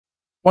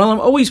While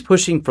I'm always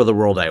pushing for the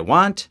world I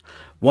want,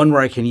 one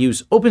where I can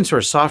use open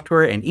source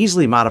software and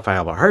easily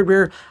modifiable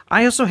hardware,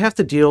 I also have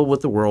to deal with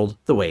the world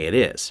the way it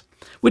is.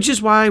 Which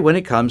is why when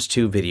it comes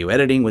to video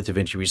editing with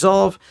Davinci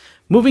Resolve,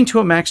 moving to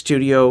a Mac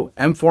Studio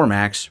M4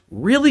 Max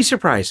really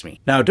surprised me.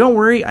 Now don't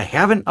worry, I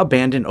haven't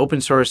abandoned open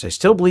source. I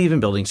still believe in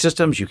building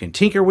systems you can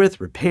tinker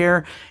with,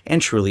 repair,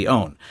 and truly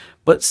own.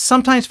 But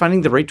sometimes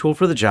finding the right tool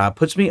for the job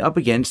puts me up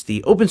against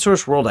the open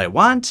source world I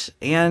want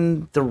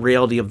and the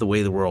reality of the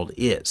way the world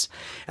is.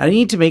 And I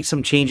need to make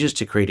some changes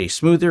to create a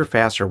smoother,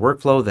 faster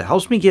workflow that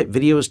helps me get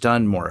videos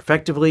done more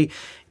effectively.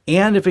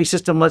 And if a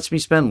system lets me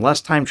spend less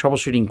time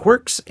troubleshooting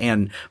quirks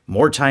and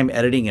more time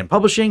editing and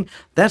publishing,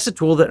 that's a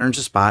tool that earns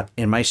a spot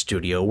in my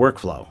studio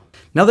workflow.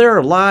 Now there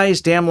are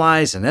lies, damn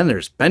lies, and then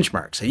there's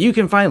benchmarks. And you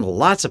can find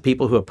lots of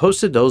people who have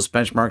posted those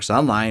benchmarks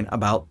online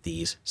about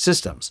these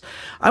systems.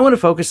 I want to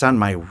focus on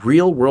my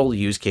real world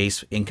use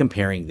case in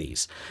comparing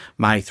these.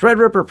 My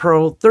Threadripper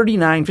Pro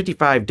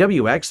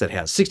 3955WX that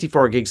has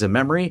 64 gigs of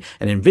memory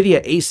and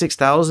Nvidia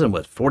A6000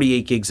 with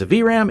 48 gigs of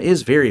VRAM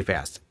is very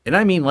fast. And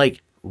I mean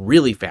like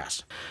really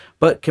fast.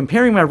 But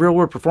comparing my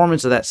real-world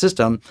performance of that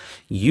system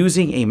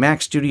using a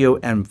Mac Studio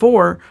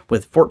M4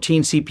 with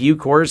 14 CPU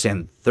cores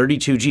and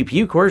 32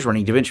 GPU cores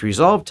running Davinci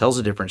Resolve tells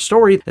a different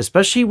story,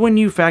 especially when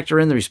you factor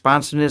in the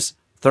responsiveness,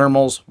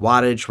 thermals,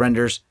 wattage,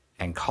 renders,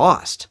 and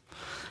cost.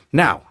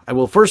 Now, I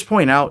will first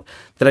point out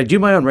that I do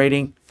my own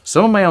rating,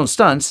 some of my own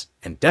stunts,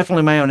 and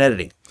definitely my own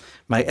editing.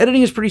 My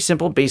editing is pretty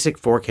simple, basic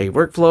 4K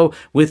workflow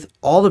with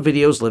all the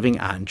videos living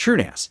on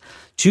TrueNAS.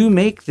 To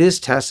make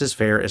this test as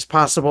fair as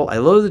possible, I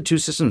loaded the two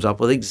systems up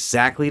with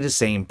exactly the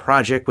same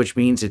project, which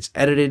means it's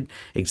edited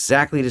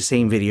exactly the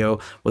same video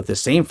with the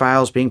same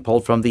files being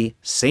pulled from the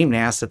same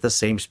NAS at the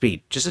same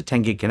speed, just a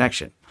 10 gig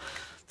connection.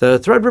 The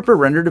Threadripper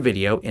rendered a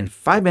video in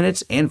 5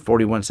 minutes and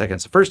 41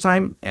 seconds the first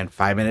time, and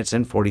 5 minutes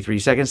and 43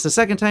 seconds the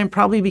second time,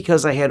 probably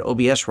because I had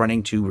OBS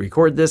running to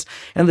record this,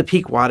 and the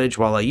peak wattage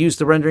while I used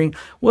the rendering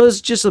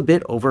was just a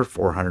bit over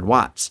 400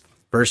 watts.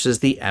 Versus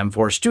the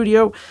M4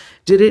 Studio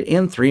did it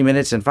in 3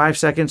 minutes and 5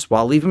 seconds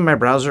while leaving my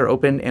browser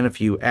open and a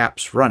few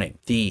apps running.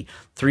 The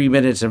 3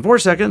 minutes and 4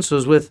 seconds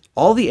was with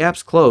all the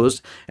apps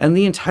closed, and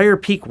the entire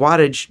peak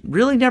wattage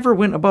really never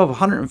went above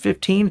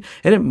 115,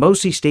 and it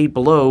mostly stayed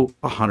below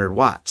 100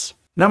 watts.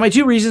 Now, my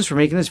two reasons for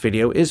making this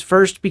video is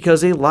first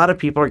because a lot of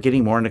people are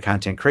getting more into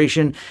content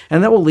creation,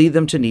 and that will lead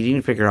them to needing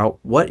to figure out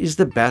what is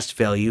the best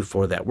value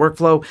for that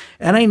workflow.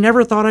 And I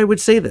never thought I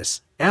would say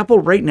this. Apple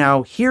right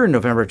now, here in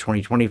November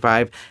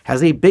 2025,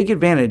 has a big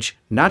advantage,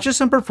 not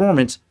just on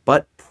performance,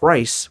 but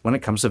price when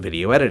it comes to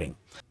video editing.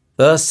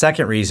 The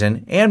second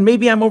reason, and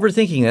maybe I'm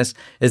overthinking this,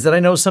 is that I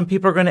know some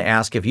people are going to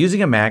ask if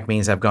using a Mac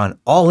means I've gone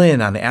all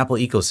in on the Apple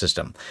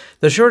ecosystem.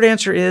 The short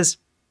answer is,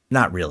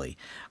 not really.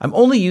 I'm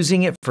only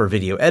using it for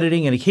video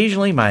editing and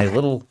occasionally my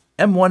little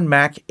M1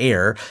 Mac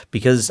Air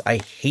because I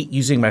hate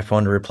using my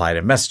phone to reply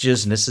to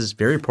messages, and this is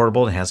very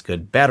portable and has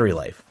good battery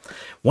life.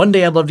 One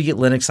day I'd love to get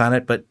Linux on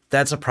it, but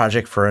that's a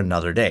project for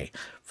another day.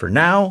 For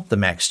now, the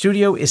Mac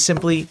Studio is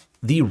simply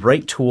the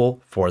right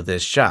tool for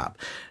this job.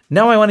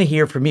 Now I want to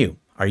hear from you.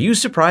 Are you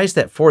surprised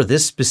that for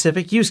this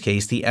specific use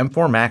case, the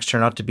M4 Max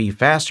turned out to be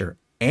faster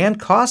and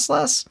cost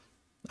less?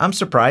 I'm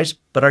surprised,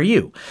 but are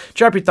you?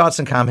 Drop your thoughts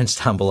and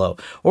comments down below,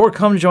 or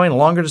come join a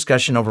longer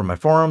discussion over my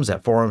forums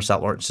at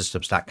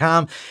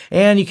forums.lawrencesystems.com,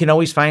 and you can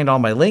always find all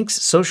my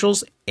links,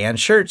 socials, and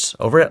shirts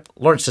over at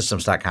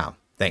lawrencesystems.com.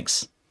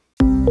 Thanks.